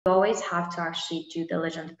You always have to actually due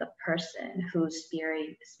diligence the person who's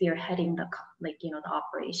spearheading the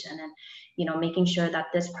operation, and making sure that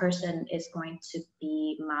this person is going to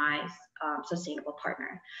be my sustainable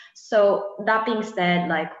partner. So that being said,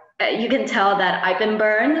 you can tell that I've been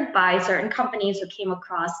burned by certain companies who came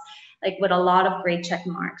across with a lot of great check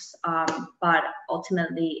marks, but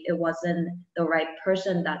ultimately it wasn't the right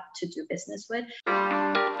person to do business with.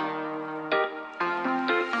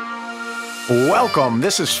 Welcome.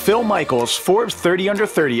 This is Phil Michaels, Forbes 30 Under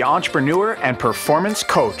 30 entrepreneur and performance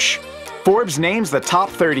coach. Forbes names the top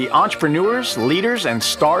 30 entrepreneurs, leaders, and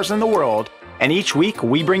stars in the world, and each week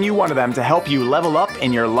we bring you one of them to help you level up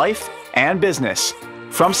in your life and business.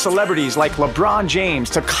 From celebrities like LeBron James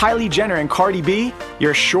to Kylie Jenner and Cardi B,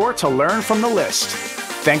 you're sure to learn from the list.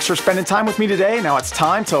 Thanks for spending time with me today. Now it's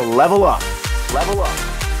time to level up. Level up.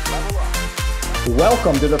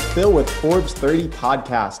 Welcome to the Phil with Forbes 30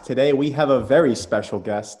 podcast. Today we have a very special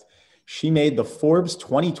guest. She made the Forbes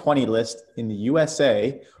 2020 list in the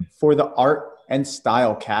USA for the art and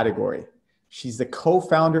style category. She's the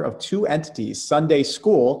co-founder of two entities, Sundae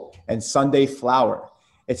School and Sundae Flower.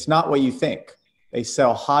 It's not what you think. They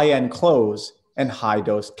sell high-end clothes and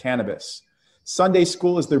high-dose cannabis. Sundae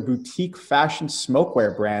School is their boutique fashion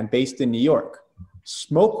smokewear brand based in New York.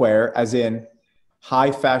 Smokewear as in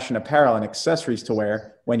high fashion apparel and accessories to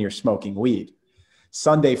wear when you're smoking weed.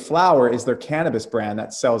 Sundae Flower is their cannabis brand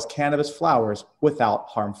that sells cannabis flowers without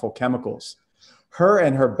harmful chemicals. Her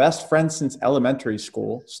and her best friend since elementary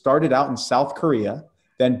school started out in South Korea,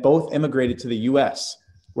 then both immigrated to the US,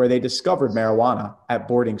 where they discovered marijuana at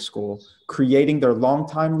boarding school, creating their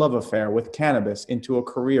longtime love affair with cannabis into a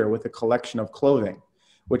career with a collection of clothing,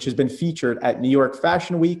 which has been featured at New York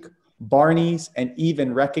Fashion Week, Barneys, and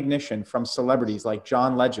even recognition from celebrities like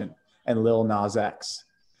John Legend and Lil Nas X.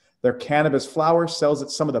 Their Cannabis Flower sells at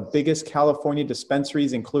some of the biggest California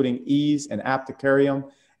dispensaries, including Eaze and The Apothecarium,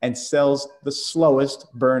 and sells the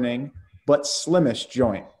slowest burning but slimmest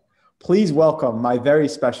joint. Please welcome my very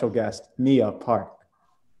special guest, Mia Park.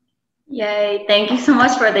 Yay. Thank you so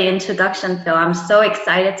much for the introduction, Phil. I'm so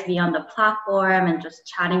excited to be on the platform and just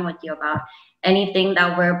chatting with you about anything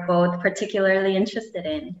that we're both particularly interested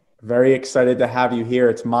in. Very excited to have you here.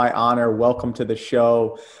 It's my honor. Welcome to the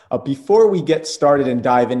show. Before we get started and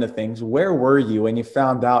dive into things, where were you when you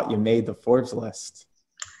found out you made the Forbes list?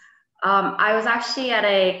 I was actually at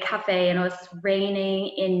a cafe and it was raining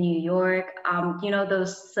in New York.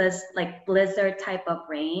 Those blizzard type of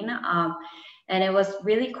rain. And it was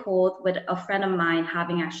really cold with a friend of mine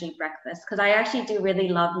having actually breakfast, because I actually do really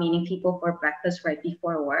love meeting people for breakfast right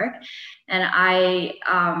before work. And I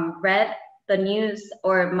read the news,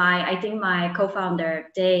 or I think my co-founder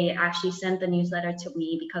Day actually sent the newsletter to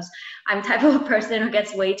me, because I'm the type of a person who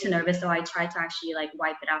gets way too nervous, so I try to actually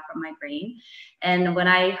wipe it out from my brain. And when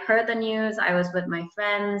I heard the news, I was with my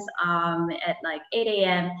friends at 8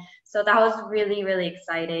 a.m. So that was really, really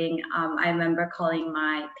exciting. I remember calling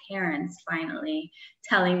my parents finally,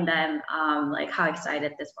 telling them how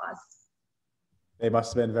excited this was. They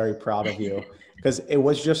must have been very proud of you, because it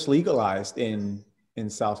was just legalized in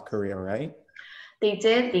South Korea, right? They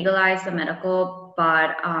did legalize the medical,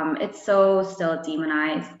 but it's so still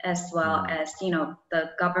demonized, as well as,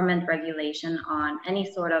 the government regulation on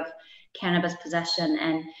any sort of cannabis possession.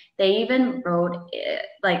 And they even wrote,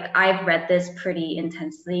 I've read this pretty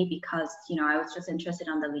intensely because, I was just interested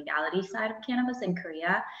on the legality side of cannabis in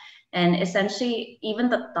Korea. And essentially, even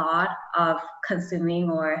the thought of consuming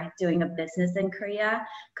or doing a business in Korea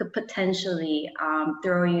could potentially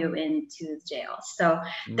throw you into jail. So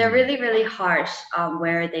they're really, really harsh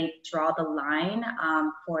where they draw the line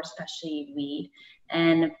for especially weed.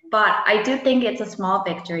 But I do think it's a small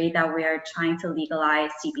victory that we're trying to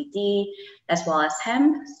legalize CBD as well as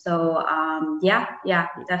hemp. So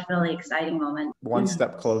definitely exciting moment. One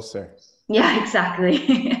step closer. Yeah,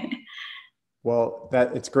 exactly. Well,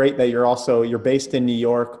 it's great that you're based in New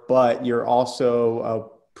York, but you're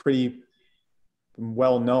also pretty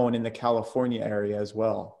well known in the California area as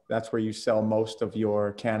well. That's where you sell most of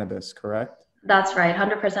your cannabis, correct? That's right.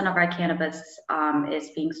 100% of our cannabis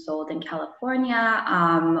is being sold in California.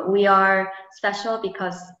 We are special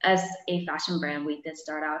because as a fashion brand, we did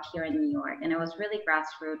start out here in New York, and it was really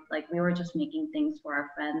grassroots. We were just making things for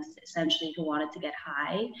our friends, essentially, who wanted to get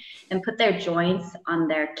high and put their joints on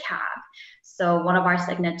their cap. So one of our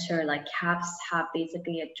signature caps have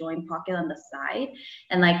basically a joint pocket on the side,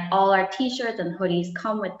 and all our t-shirts and hoodies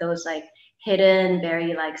come with those hidden,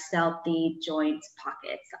 very stealthy joint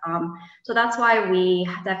pockets. So that's why we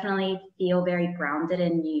definitely feel very grounded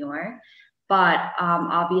in New York. But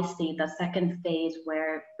obviously the second phase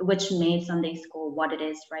which made Sundae School what it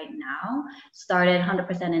is right now started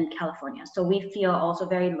 100% in California. So we feel also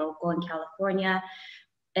very local in California,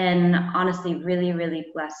 and honestly really, really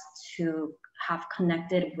blessed to have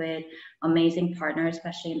connected with amazing partners,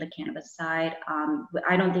 especially in the cannabis side.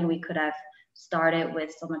 I don't think we could have started with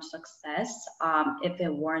so much success if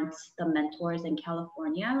it weren't the mentors in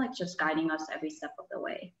California, like just guiding us every step of the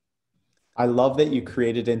way. I love that you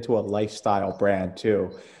created into a lifestyle brand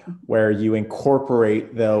too, where you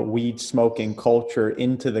incorporate the weed smoking culture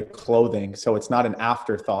into the clothing. So it's not an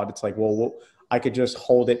afterthought. It's like, well, I could just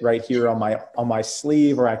hold it right here on my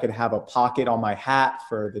sleeve, or I could have a pocket on my hat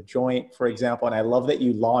for the joint, for example. And I love that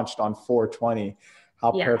you launched on 420.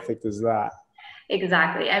 How perfect is that?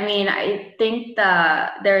 Exactly. I mean, I think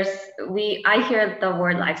I hear the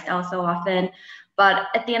word lifestyle so often, but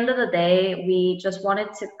at the end of the day, we just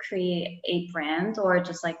wanted to create a brand, or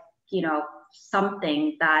just like,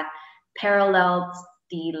 something that paralleled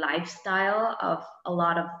the lifestyle of a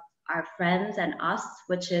lot of our friends and us,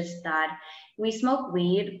 which is that we smoke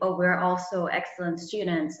weed, but we're also excellent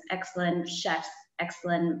students, excellent chefs,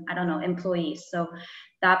 excellent, employees. So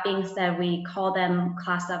that being said, we call them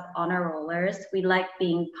class up honor rollers. We like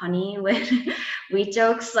being punny with weed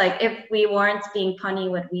jokes. Like if we weren't being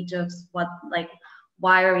punny with weed jokes,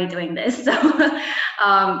 why are we doing this? So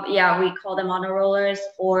we call them honor rollers,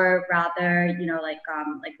 or rather,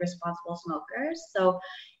 like responsible smokers. So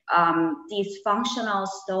these functional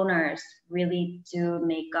stoners really do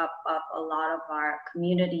make up a lot of our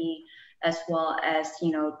community, as well as,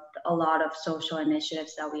 a lot of social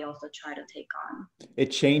initiatives that we also try to take on.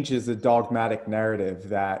 It changes the dogmatic narrative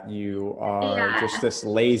that you are just this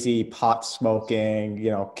lazy pot smoking,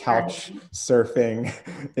 couch surfing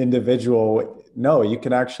individual. No, you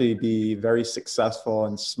can actually be very successful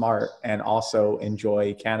and smart and also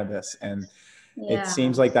enjoy cannabis. And it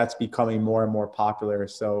seems like that's becoming more and more popular.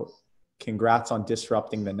 So congrats on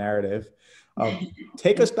disrupting the narrative.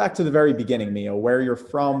 Take us back to the very beginning, Mia, where you're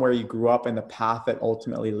from, where you grew up, and the path that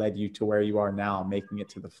ultimately led you to where you are now, making it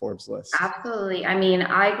to the Forbes list. Absolutely. I mean,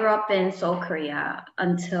 I grew up in Seoul, Korea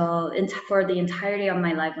for the entirety of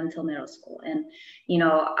my life until middle school. And,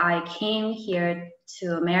 I came here to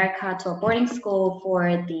America to a boarding school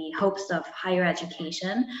for the hopes of higher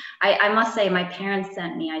education. I must say my parents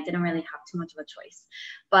sent me. I didn't really have too much of a choice,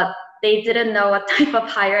 but they didn't know what type of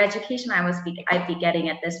higher education I'd be getting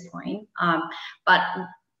at this point. But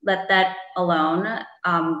let that alone.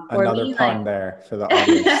 For Another me, pun there for the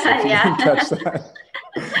audience. If you didn't catch that.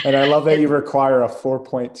 And I love that you require a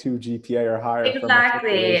 4.2 GPA or higher.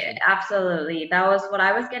 Exactly. Absolutely. That was what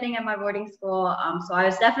I was getting at my boarding school. So I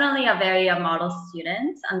was definitely a very model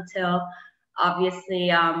student until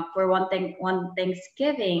obviously for one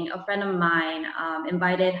Thanksgiving, a friend of mine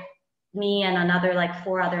invited me and another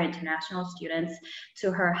 4 other international students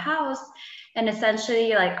to her house. And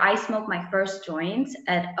essentially I smoked my first joint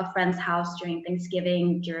at a friend's house during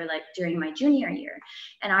Thanksgiving during my junior year.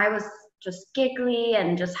 And I was just giggly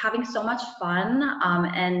and just having so much fun,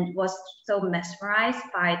 and was so mesmerized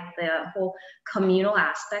by the whole communal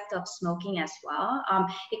aspect of smoking as well.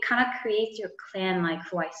 It kind of creates your clan,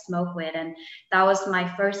 who I smoke with, and that was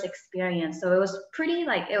my first experience. So it was pretty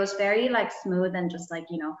it was very smooth and just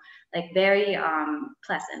very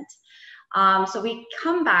pleasant. So we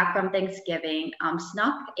come back from Thanksgiving,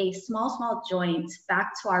 snuck a small joint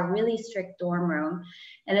back to our really strict dorm room,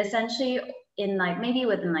 and essentially in maybe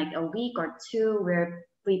within a week or two, where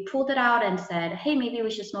we pulled it out and said, hey, maybe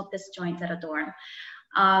we should smoke this joint at a dorm.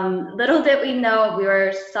 Little did we know we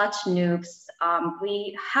were such noobs.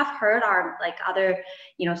 We have heard our other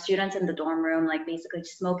students in the dorm room basically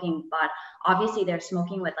smoking, but obviously they're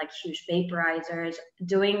smoking with huge vaporizers,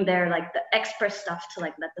 doing their the extra stuff to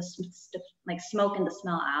let the smoke and the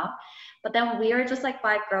smell out. But then we were just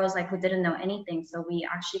 5 girls who didn't know anything, so we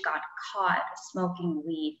actually got caught smoking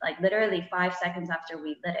weed literally 5 seconds after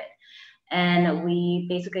we lit it, and we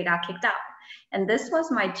basically got kicked out. And this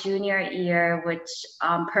was my junior year, which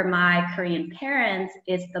per my Korean parents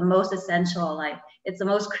is the most essential, it's the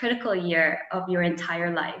most critical year of your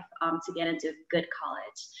entire life to get into good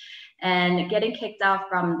college. And getting kicked out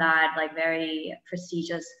from that very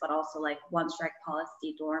prestigious but also one strike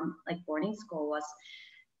policy dorm boarding school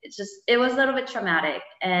it was a little bit traumatic.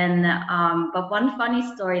 And but one funny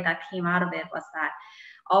story that came out of it was that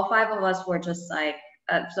all 5 of us were just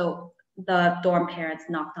so the dorm parents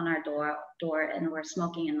knocked on our door and we're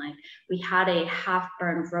smoking, and we had a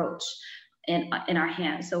half-burned roach in our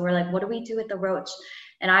hands. So we're what do we do with the roach?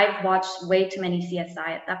 And I've watched way too many CSI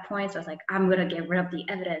at that point. So I was like, I'm going to get rid of the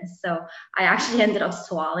evidence. So I actually ended up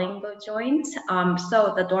swallowing the joint.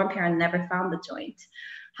 So the dorm parent never found the joint.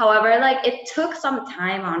 However, like it took some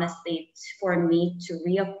time, honestly, for me to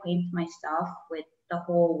reacquaint myself with the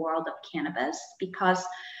whole world of cannabis, because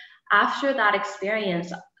after that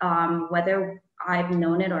experience, whether I've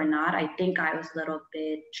known it or not, I think I was a little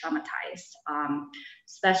bit traumatized.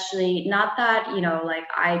 Especially not that, like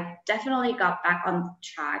I definitely got back on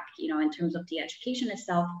track, in terms of the education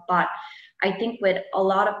itself, but I think with a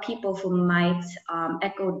lot of people who might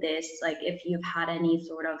echo this, like if you've had any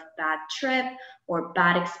sort of bad trip or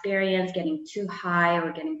bad experience getting too high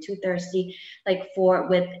or getting too thirsty, like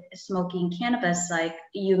with smoking cannabis, like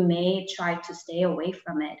you may try to stay away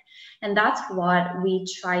from it. And that's what we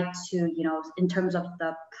try to, in terms of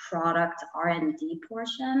the product R&D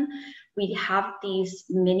portion, we have these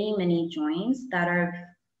mini joints that are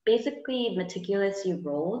basically meticulously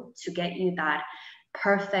rolled to get you that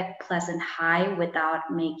perfect, pleasant high without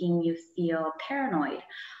making you feel paranoid.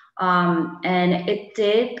 And it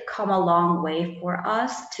did come a long way for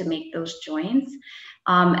us to make those joints,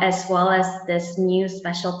 as well as this new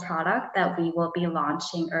special product that we will be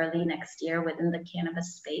launching early next year within the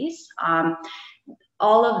cannabis space.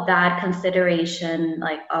 All of that consideration,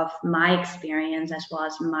 like of my experience as well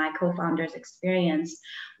as my co-founder's experience,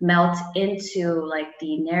 melt into like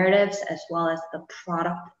the narratives as well as the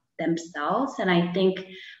product themselves. And I think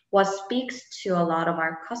what speaks to a lot of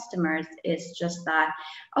our customers is just that,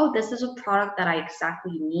 oh, this is a product that I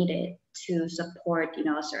exactly needed to support,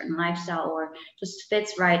 a certain lifestyle, or just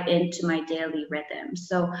fits right into my daily rhythm.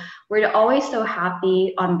 So we're always so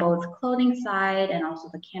happy on both clothing side and also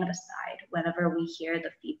the cannabis side whenever we hear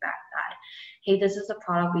the feedback that, hey, this is a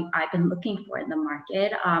product I've been looking for in the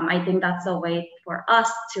market. I think that's a way for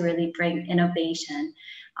us to really bring innovation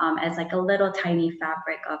as like a little tiny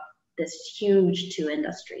fabric of this huge two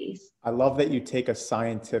industries. I love that you take a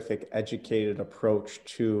scientific, educated approach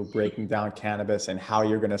to breaking down cannabis and how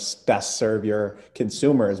you're going to best serve your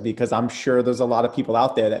consumers, because I'm sure there's a lot of people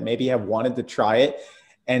out there that maybe have wanted to try it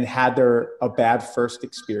and had a bad first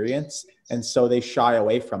experience. And so they shy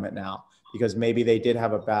away from it now because maybe they did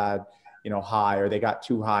have a bad, high, or they got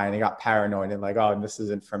too high and they got paranoid and like, oh, this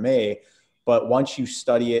isn't for me. But once you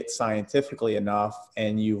study it scientifically enough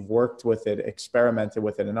and you've worked with it, experimented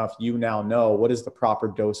with it enough, you now know what is the proper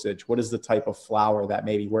dosage, what is the type of flower that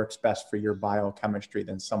maybe works best for your biochemistry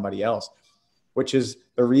than somebody else, which is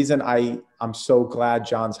the reason I'm so glad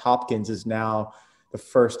Johns Hopkins is now the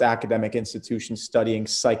first academic institution studying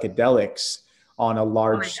psychedelics on a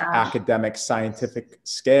large academic scientific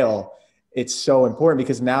scale. It's so important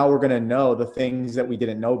because now we're going to know the things that we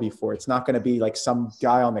didn't know before. It's not going to be like some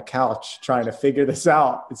guy on the couch trying to figure this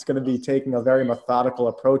out. It's going to be taking a very methodical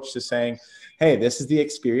approach to saying, hey, this is the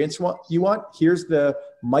experience you want. Here's the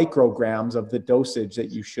micrograms of the dosage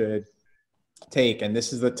that you should take. And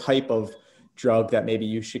this is the type of drug that maybe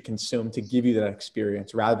you should consume to give you that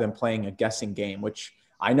experience, rather than playing a guessing game, which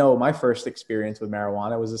I know my first experience with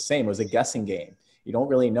marijuana was the same. It was a guessing game. You don't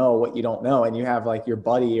really know what you don't know. And you have like your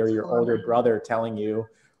buddy or your older brother telling you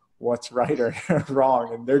what's right or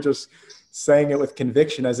wrong. And they're just saying it with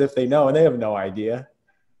conviction as if they know, and they have no idea.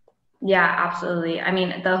 Yeah, absolutely. I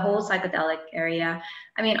mean, the whole psychedelic area.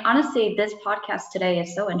 I mean, honestly, this podcast today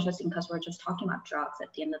is so interesting because we're just talking about drugs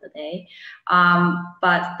at the end of the day.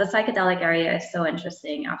 But the psychedelic area is so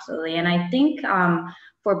interesting. Absolutely. And I think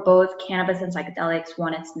for both cannabis and psychedelics,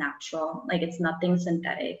 one, it's natural, like it's nothing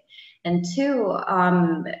synthetic. And two,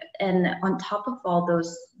 and on top of all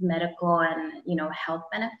those medical and, health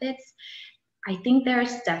benefits, I think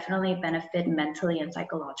there's definitely benefit mentally and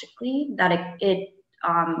psychologically that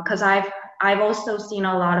because I've also seen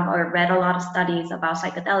or read a lot of studies about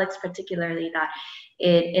psychedelics, particularly that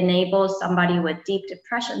it enables somebody with deep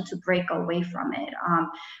depression to break away from it,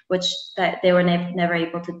 which that they were never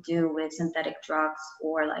able to do with synthetic drugs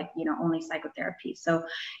or only psychotherapy. So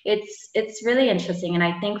it's really interesting. And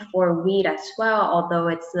I think for weed as well, although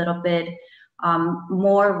it's a little bit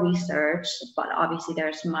more research, but obviously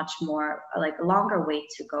there's much more like a longer way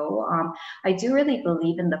to go. I do really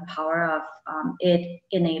believe in the power of it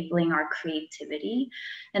enabling our creativity.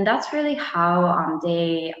 And that's really how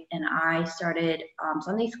Day and I started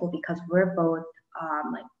Sundae School, because we're both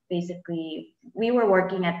basically we were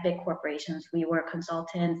working at big corporations. We were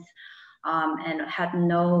consultants and had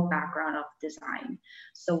no background of design.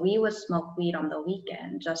 So we would smoke weed on the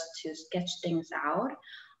weekend just to sketch things out.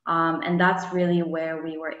 And that's really where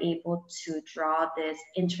we were able to draw this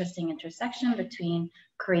interesting intersection between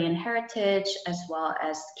Korean heritage as well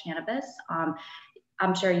as cannabis.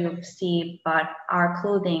 I'm sure you see, but our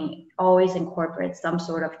clothing always incorporates some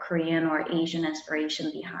sort of Korean or Asian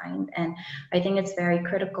inspiration behind. And I think it's very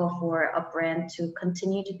critical for a brand to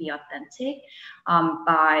continue to be authentic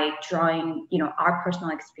by drawing, our personal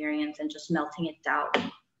experience and just melting it down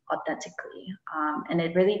authentically. And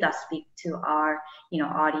it really does speak to our,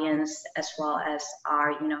 audience as well as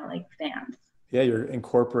our, fans. Yeah, you're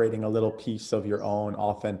incorporating a little piece of your own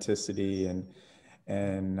authenticity and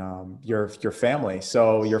your family.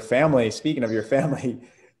 So your family, speaking of your family,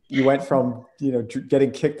 you went from,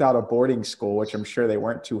 getting kicked out of boarding school, which I'm sure they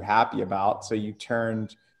weren't too happy about. So you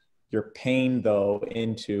turned your pain though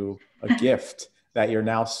into a gift that you're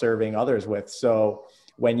now serving others with. So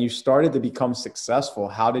when you started to become successful,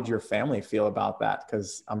 how did your family feel about that?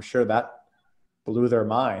 Because I'm sure that blew their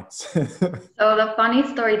minds. So the funny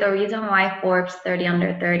story, the reason why Forbes 30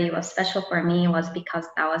 under 30 was special for me was because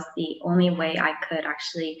that was the only way I could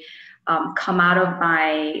actually come out of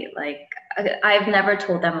my, I've never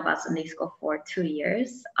told them about Sundae School for 2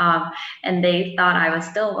 years. And they thought I was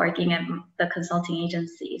still working at the consulting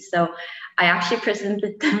agency. So I actually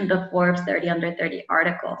presented them the Forbes 30 under 30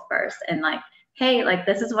 article first and hey,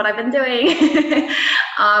 this is what I've been doing.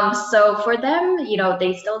 So for them,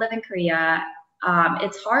 they still live in Korea.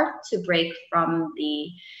 It's hard to break from the,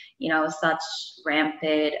 such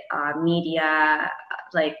rampant media,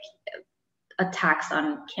 attacks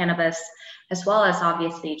on cannabis, as well as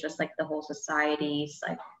obviously just the whole society's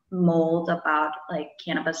mold about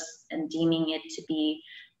cannabis and deeming it to be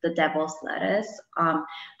the devil's lettuce.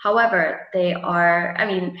 However,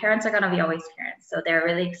 parents are going to be always parents. So they're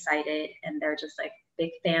really excited and they're just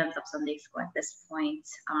big fans of Sundae School at this point.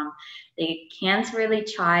 They can't really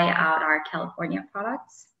try out our California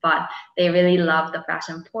products, but they really love the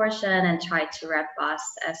fashion portion and try to rep us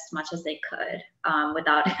as much as they could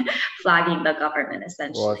without flagging the government,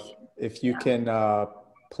 essentially. Well, if you can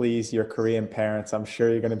please your Korean parents, I'm sure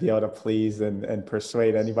you're going to be able to please and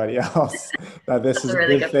persuade anybody else that this is a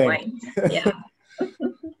really good thing. Point. Yeah.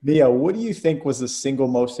 Mia, what do you think was the single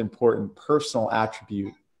most important personal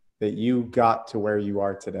attribute that you got to where you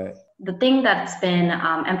are today? The thing that's been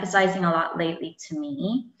emphasizing a lot lately to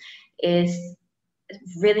me is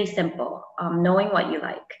really simple, knowing what you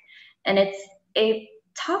like. And it's a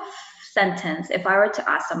tough sentence. If I were to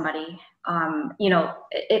ask somebody,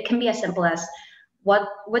 it can be as simple as,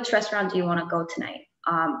 which restaurant do you want to go tonight?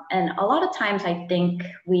 And a lot of times I think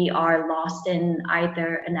we are lost in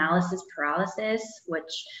either analysis paralysis,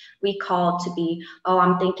 which we call to be,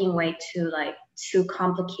 I'm thinking way too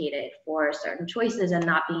complicated for certain choices and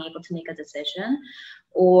not being able to make a decision,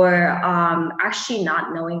 or actually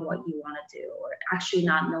not knowing what you want to do, or actually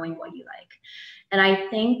not knowing what you like. And I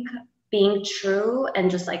think being true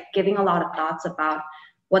and just giving a lot of thoughts about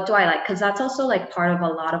what do I like, because that's also part of a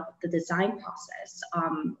lot of the design process,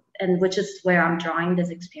 and which is where I'm drawing this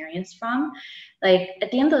experience from.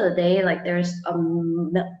 At the end of the day, there's a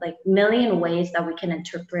million ways that we can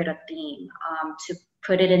interpret a theme to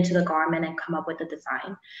put it into the garment and come up with a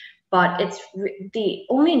design. But it's the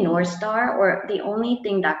only North Star, or the only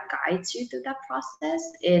thing that guides you through that process,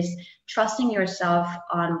 is trusting yourself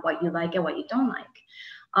on what you like and what you don't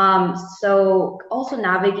like. So also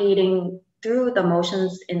navigating through the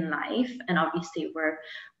motions in life, and obviously we're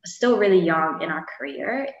still really young in our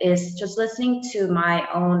career, is just listening to my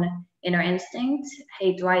own inner instinct.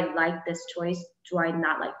 Hey, do I like this choice? Do I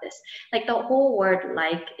not like this? The whole word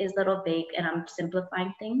like is a little vague and I'm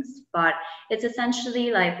simplifying things, but it's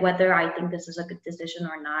essentially whether I think this is a good decision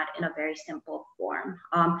or not in a very simple form.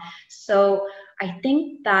 So I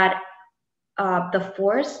think that the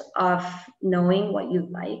force of knowing what you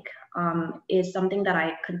like is something that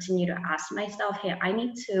I continue to ask myself. Hey, I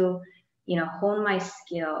need to, hone my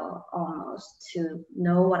skill almost to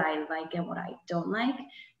know what I like and what I don't like,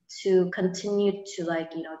 to continue to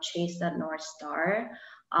chase that North Star,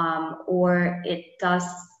 or it does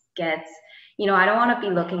get, I don't want to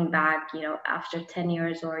be looking back, after 10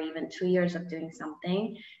 years or even 2 years of doing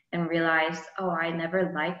something and realize, I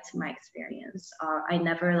never liked my experience. I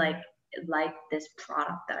never liked this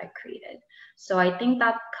product that I created. So I think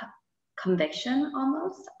that conviction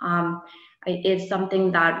almost is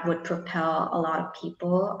something that would propel a lot of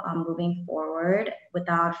people moving forward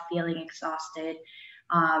without feeling exhausted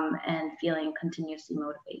and feeling continuously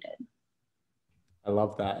motivated. I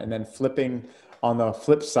love that. And then flipping on the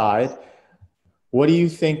flip side, what do you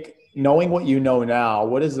think, knowing what you know now,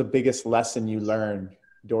 what is the biggest lesson you learned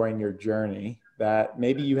during your journey that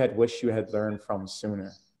maybe you had wished you had learned from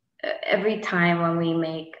sooner? Every time when we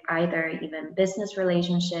make either even business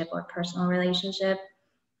relationship or personal relationship,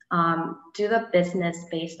 do the business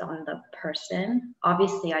based on the person.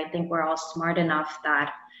 Obviously, I think we're all smart enough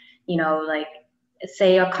that, like,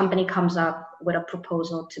 say a company comes up with a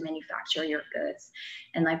proposal to manufacture your goods,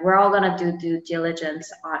 and like we're all gonna do due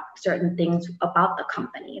diligence on certain things about the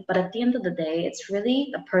company. But at the end of the day, it's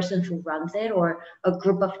really the person who runs it, or a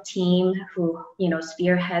group of team who,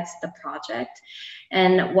 spearheads the project.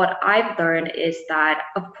 And what I've learned is that,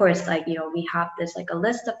 of course, like, we have this like a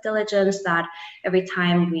list of diligence that every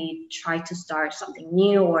time we try to start something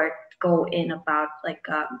new or go in about like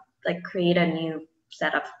create a new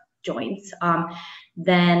set of joints,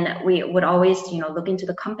 then we would always, look into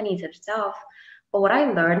the companies itself. But what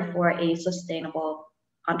I learned for a sustainable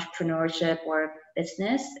entrepreneurship or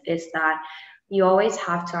business is that you always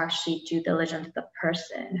have to actually due diligence the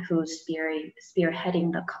person who's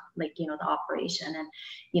spearheading the operation,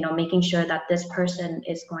 and making sure that this person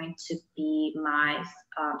is going to be my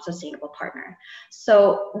sustainable partner.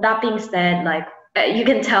 So that being said, like, you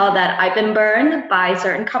can tell that I've been burned by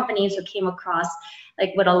certain companies who came across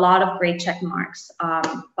like with a lot of great check marks,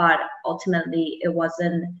 but ultimately it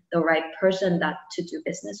wasn't the right person to do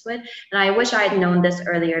business with. And I wish I had known this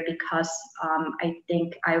earlier, because I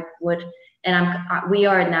think I would. And we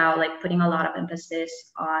are now like putting a lot of emphasis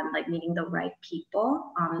on like meeting the right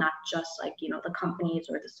people, not just like, the companies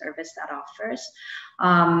or the service that offers.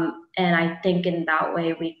 And I think in that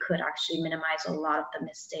way, we could actually minimize a lot of the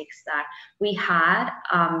mistakes that we had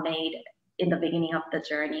made in the beginning of the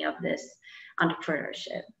journey of this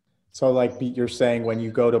entrepreneurship. So like you're saying, when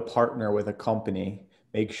you go to partner with a company,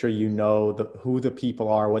 make sure you know who the people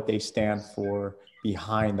are, what they stand for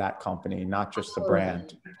behind that company, not just the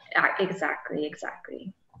brand.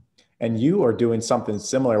 Exactly. And you are doing something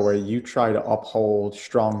similar where you try to uphold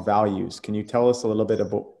strong values. Can you tell us a little bit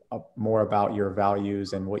more about your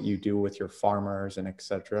values and what you do with your farmers and et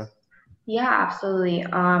cetera? Yeah, absolutely.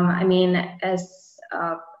 I mean, as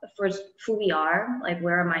for who we are, like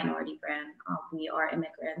we're a minority brand. We are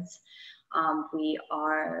immigrants. We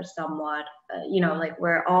are somewhat, like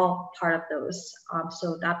we're all part of those.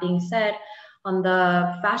 So that being said, on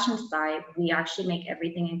the fashion side, we actually make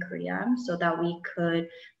everything in Korea so that we could,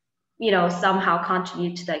 somehow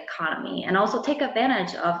contribute to the economy and also take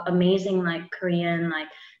advantage of amazing like Korean like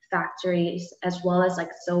factories, as well as like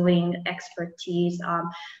sewing expertise.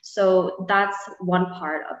 So that's one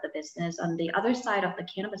part of the business. On the other side of the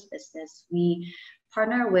cannabis business, we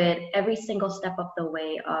partner with every single step of the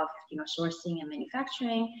way of, sourcing and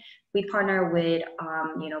manufacturing. We partner with,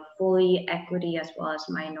 fully equity as well as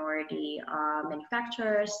minority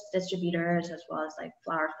manufacturers, distributors, as well as like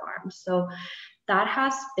flower farms. So that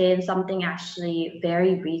has been something actually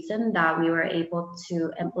very recent that we were able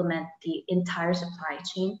to implement the entire supply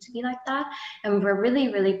chain to be like that. And we're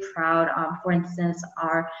really, really proud. For instance,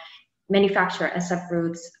 our manufacturer, SF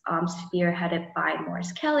Roots, spearheaded by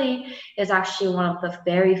Morris Kelly, is actually one of the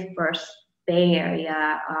very first Bay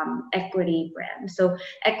Area equity brand. So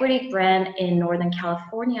equity brand in Northern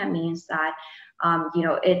California means that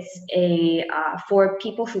it's for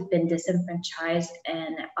people who've been disenfranchised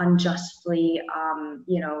and unjustly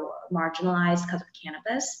marginalized because of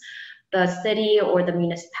cannabis. The city or the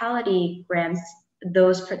municipality grants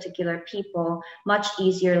those particular people much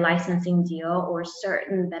easier licensing deal or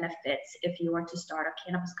certain benefits if you were to start a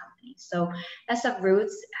cannabis company. So SF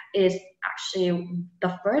Roots is actually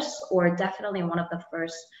the first, or definitely one of the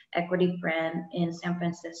first, equity brand in San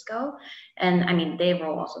Francisco. And I mean, they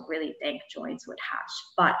will also really thank joints with hash.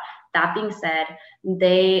 But that being said,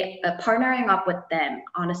 they partnering up with them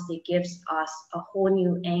honestly gives us a whole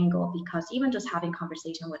new angle, because even just having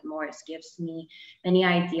conversation with Morris gives me many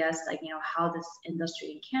ideas, like, how this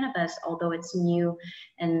industry in cannabis, although it's new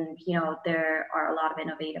and, there are a lot of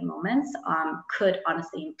innovative moments, could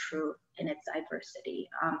honestly improve in its diversity.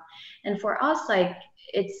 And for us, like,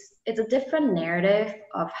 it's a different narrative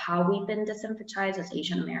of how we've been disenfranchised as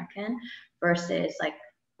Asian American versus like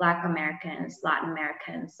Black Americans, Latin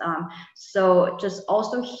Americans. So just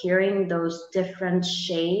also hearing those different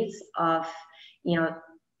shades of,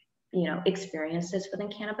 experiences within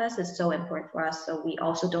cannabis is so important for us. So we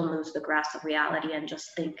also don't lose the grasp of reality and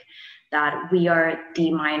just think that we are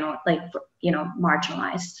the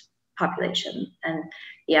marginalized population. And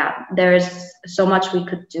yeah, there's so much we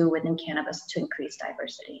could do within cannabis to increase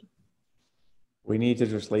diversity. We need to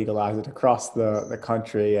just legalize it across the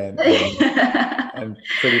country and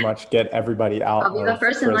pretty much get everybody out. I'll be the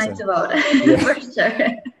first in line to vote. Yeah. For sure.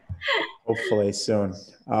 Hopefully soon.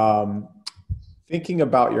 Thinking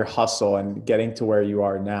about your hustle and getting to where you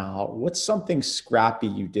are now, what's something scrappy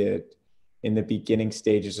you did in the beginning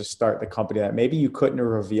stages to start the company that maybe you couldn't have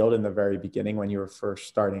revealed in the very beginning when you were first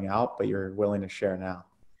starting out, but you're willing to share now?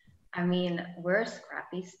 I mean, we're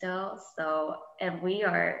scrappy still, so, and we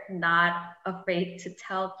are not afraid to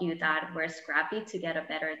tell you that we're scrappy to get a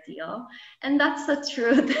better deal. And that's the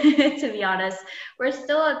truth, to be honest. We're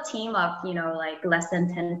still a team of, like less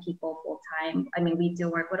than 10 people full time. I mean, we do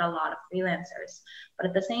work with a lot of freelancers, but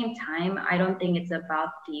at the same time, I don't think it's about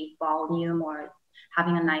the volume or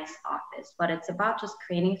having a nice office, but it's about just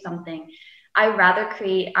creating something. I'd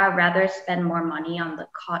rather spend more money on the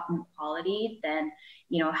cotton quality than,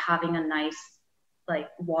 having a nice like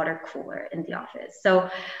water cooler in the office. So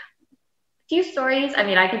few stories. I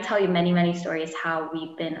mean, I can tell you many, many stories how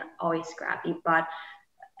we've been always scrappy, but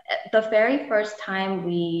the very first time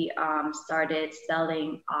we started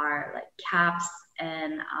selling our like caps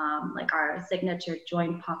and like our signature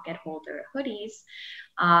joint pocket holder hoodies,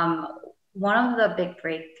 one of the big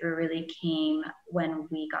breakthrough really came when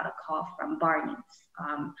we got a call from Barneys,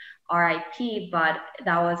 RIP, but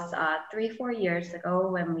that was 3-4 years ago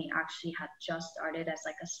when we actually had just started as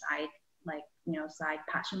like a side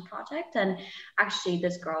passion project. And actually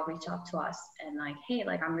this girl reached out to us and like, hey,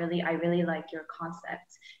 like I really like your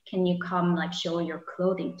concept. Can you come like show your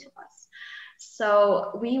clothing to us?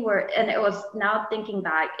 So we were, and it was, now thinking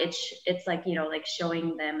back, it's like, like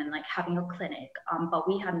showing them and like having a clinic, but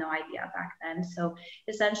we had no idea back then. So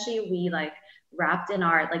essentially we like wrapped in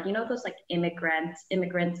our, like, those like immigrants,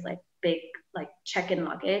 like big, like check-in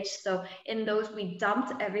luggage. So in those, we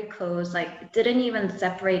dumped every clothes, like didn't even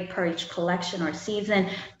separate per each collection or season,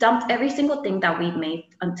 dumped every single thing that we'd made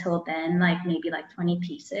until then, like maybe like 20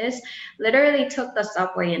 pieces, literally took the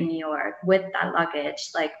subway in New York with that luggage,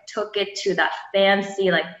 like took it to that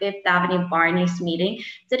fancy like Fifth Avenue Barneys meeting,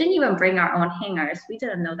 didn't even bring our own hangers. We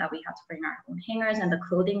didn't know that we had to bring our own hangers, and the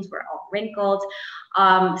clothing were all wrinkled.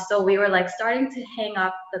 So we were like starting to hang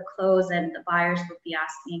up the clothes, and the buyers would be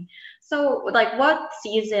asking, so like what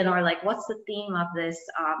season or like what's the theme of this,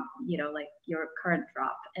 like your current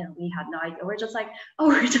drop? And we had no idea. We're just like, oh,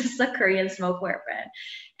 we're just a Korean smokewear brand.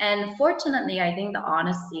 And fortunately, I think the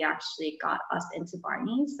honesty actually got us into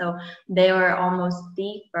Barneys. So they were almost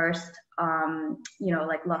the first,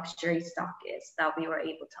 like luxury stockist that we were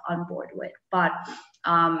able to onboard with. But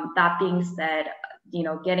that being said,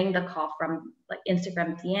 getting the call from like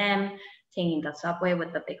Instagram DM, taking the subway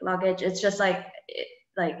with the big luggage, it's just like,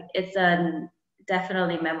 it's a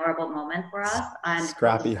definitely memorable moment for us. And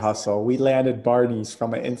scrappy hustle. We landed Barneys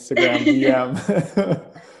from an Instagram DM.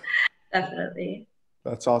 Definitely.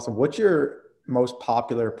 That's awesome. What's your most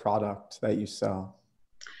popular product that you sell?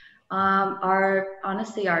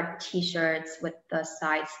 Honestly, our t-shirts with the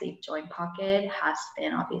side sleeve joint pocket has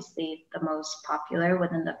been obviously the most popular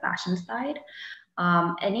within the fashion side.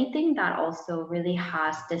 Anything that also really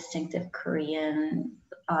has distinctive Korean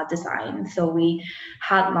design. So we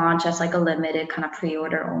had launched as like a limited kind of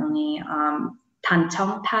pre-order only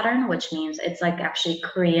tancheong pattern, which means it's like actually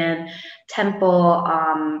Korean temple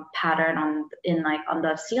pattern on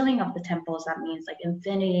the ceiling of the temples. That means like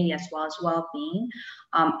infinity as well as well-being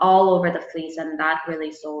all over the fleece, and that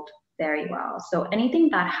really sold very well. So anything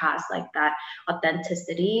that has like that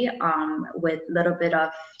authenticity with a little bit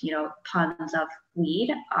of, tons of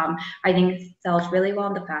weed, I think sells really well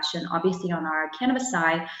in the fashion. Obviously on our cannabis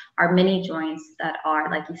side, our mini joints that are,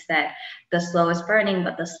 like you said, the slowest burning,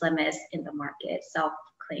 but the slimmest in the market,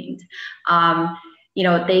 self-claimed.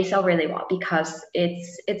 They sell really well because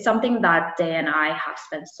it's something that Day and I have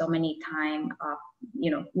spent so many time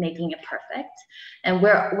making it perfect, and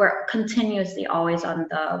we're continuously always on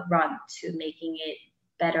the run to making it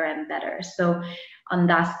better and better. So on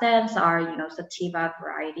that sense, our sativa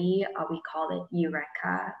variety, we call it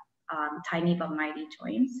Eureka, tiny but mighty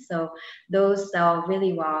joints. So those sell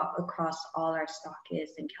really well across all our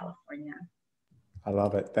stockists in California. I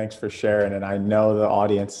love it. Thanks for sharing. And I know the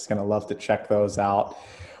audience is going to love to check those out.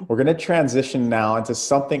 We're going to transition now into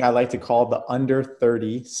something I like to call the under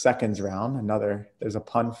 30 seconds round. There's a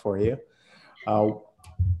pun for you.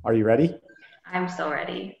 Are you ready? I'm so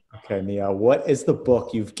ready. Okay, Mia, what is the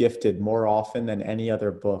book you've gifted more often than any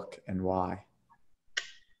other book, and why?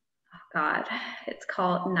 Oh God, it's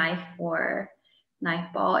called Knife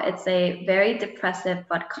Ball. It's a very depressive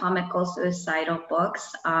but comical suicidal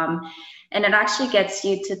books. And it actually gets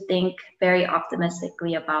you to think very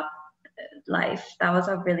optimistically about life. That was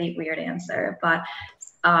a really weird answer, but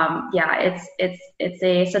it's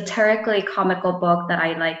a satirically comical book that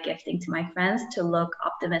I like gifting to my friends to look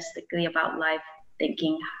optimistically about life,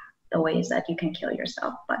 thinking the ways that you can kill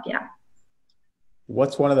yourself. But yeah.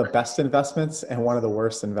 What's one of the best investments and one of the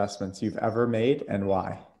worst investments you've ever made, and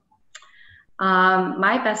why?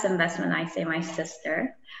 My best investment, I say my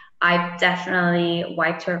sister. I definitely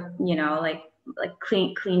wiped her, like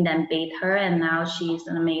cleaned and bathed her, and now she's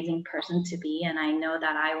an amazing person to be, and I know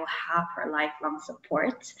that I will have her lifelong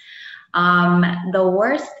support. The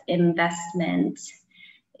worst investment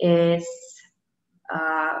is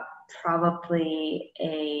probably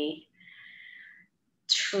a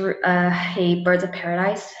birds of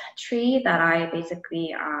paradise tree that I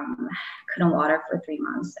basically couldn't water for 3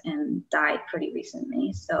 months and died pretty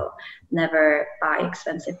recently. So never buy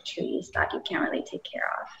expensive trees that you can't really take care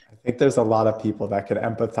of. I think there's a lot of people that could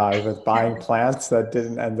empathize with buying plants that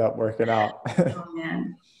didn't end up working out. Oh,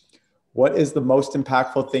 man. What is the most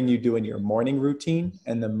impactful thing you do in your morning routine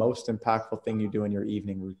and the most impactful thing you do in your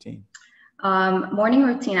evening routine? Morning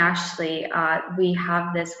routine, actually, we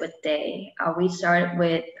have this with day. We start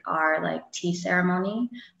with our tea ceremony.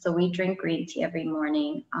 So we drink green tea every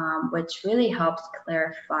morning, which really helps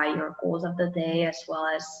clarify your goals of the day as well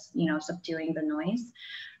as, subduing the noise.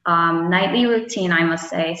 Nightly routine, I must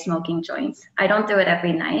say, smoking joints. I don't do it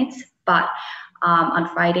every night, but on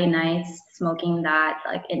Friday nights, smoking that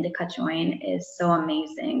indica joint is so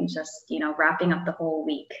amazing. Just, wrapping up the whole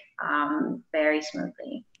week very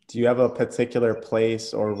smoothly. Do you have a particular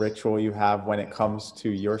place or ritual you have when it comes to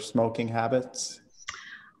your smoking habits?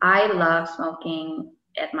 I love smoking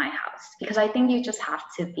at my house because I think you just have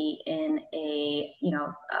to be in a, in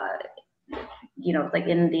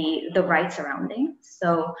the right surroundings.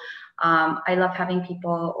 So I love having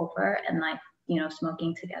people over and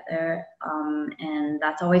smoking together. And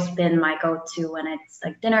that's always been my go-to when it's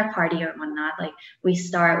dinner party or whatnot. We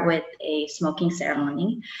start with a smoking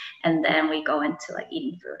ceremony and then we go into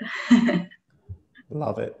eating food.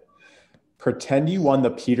 Love it. Pretend you won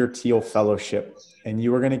the Peter Thiel Fellowship and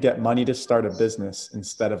you were going to get money to start a business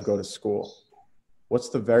instead of go to school. What's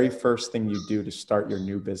the very first thing you do to start your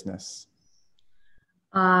new business?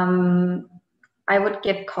 I would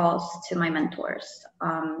give calls to my mentors.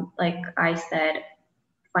 Like I said,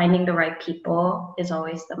 finding the right people is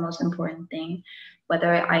always the most important thing.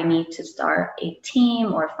 Whether I need to start a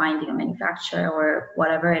team or finding a manufacturer or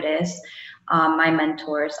whatever it is, my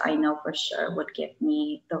mentors, I know for sure, would give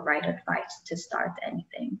me the right advice to start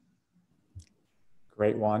anything.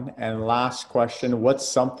 Great one. And last question, what's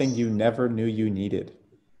something you never knew you needed?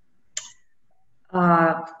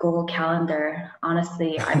 Google Calendar.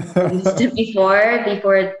 Honestly, I've used it before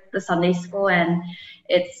the Sundae School, and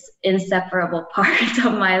it's inseparable part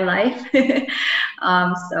of my life.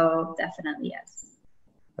 So definitely yes.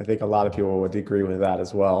 I think a lot of people would agree with that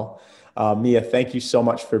as well. Mia, thank you so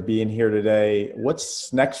much for being here today.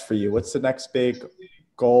 What's next for you? What's the next big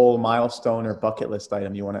goal, milestone, or bucket list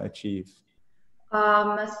item you want to achieve?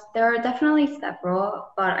 There are definitely several,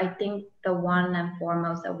 but I think the one and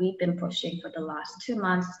foremost that we've been pushing for the last 2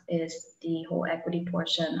 months is the whole equity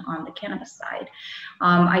portion on the cannabis side.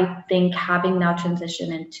 I think having now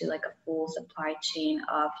transitioned into a full supply chain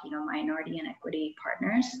of minority and equity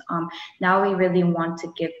partners, now we really want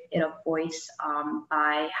to give it a voice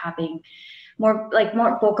by having more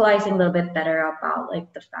vocalizing a little bit better about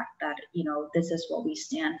the fact that this is what we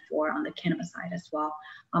stand for on the cannabis side as well.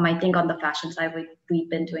 I think on the fashion side we've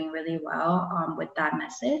been doing really well with that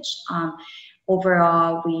message.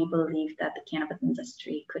 Overall, we believe that the cannabis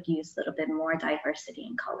industry could use a little bit more diversity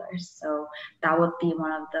in colors. So that would be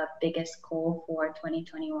one of the biggest goals for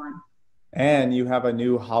 2021. And you have a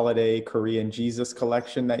new holiday Korean Jesus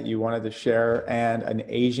collection that you wanted to share, and an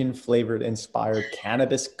Asian flavored inspired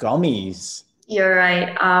cannabis gummies. You're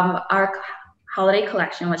right. Our holiday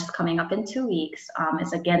collection, which is coming up in 2 weeks,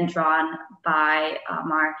 is again drawn by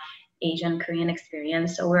our Asian Korean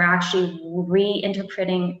experience. So we're actually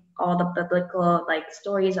reinterpreting all the biblical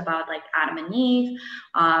stories about Adam and Eve,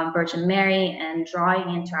 Virgin Mary, and drawing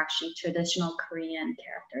into actually traditional Korean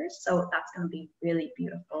characters. So that's going to be really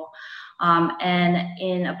beautiful. And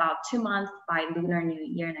in about 2 months, by Lunar New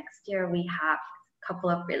Year next year, we have a couple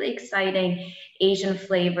of really exciting Asian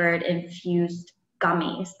flavored infused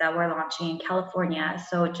gummies that we're launching in California.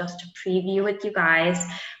 So just to preview with you guys,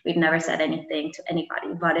 we've never said anything to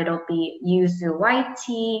anybody, but it'll be yuzu white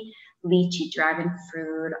tea, lychee dragon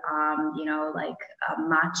fruit,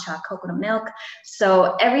 matcha coconut milk.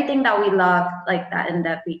 So everything that we love that and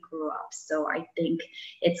that we grew up. So I think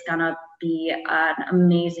it's gonna be an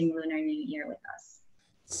amazing Lunar New Year with us.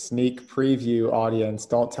 Sneak preview, audience.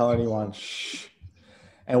 Don't tell anyone. Shh.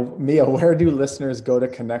 And Mia, where do listeners go to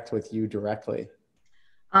connect with you directly?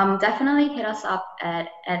 Definitely hit us up at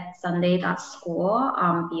sundae.school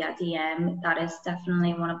via DM. That is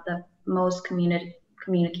definitely one of the most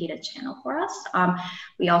communicated channel for us.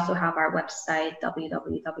 We also have our website,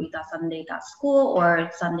 www.sundae.school or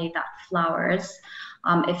Sundae.Flowers,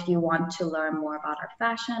 if you want to learn more about our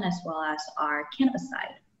fashion as well as our cannabis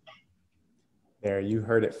side. There, you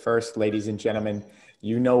heard it first, ladies and gentlemen.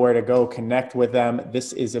 You know where to go. Connect with them.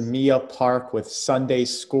 This is Amia Park with Sundae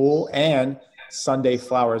School and Sundae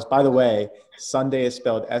Flowers. By the way, Sundae is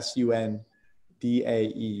spelled Sundae,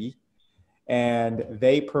 and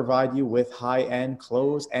they provide you with high-end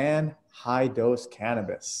clothes and high-dose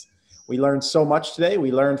cannabis. We learned so much today.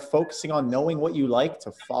 We learned focusing on knowing what you like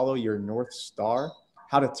to follow your North Star,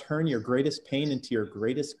 how to turn your greatest pain into your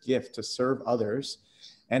greatest gift to serve others,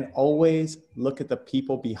 and always look at the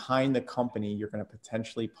people behind the company you're going to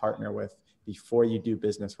potentially partner with before you do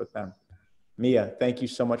business with them. Mia, thank you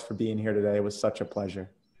so much for being here today. It was such a pleasure.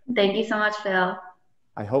 Thank you so much, Phil.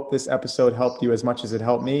 I hope this episode helped you as much as it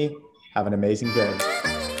helped me. Have an amazing day.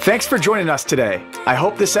 Thanks for joining us today. I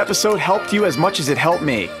hope this episode helped you as much as it helped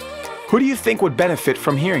me. Who do you think would benefit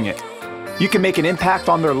from hearing it? You can make an impact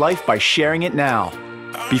on their life by sharing it now.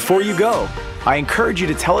 Before you go, I encourage you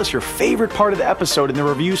to tell us your favorite part of the episode in the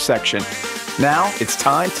review section. Now it's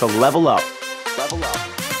time to level up. Level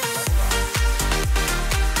up.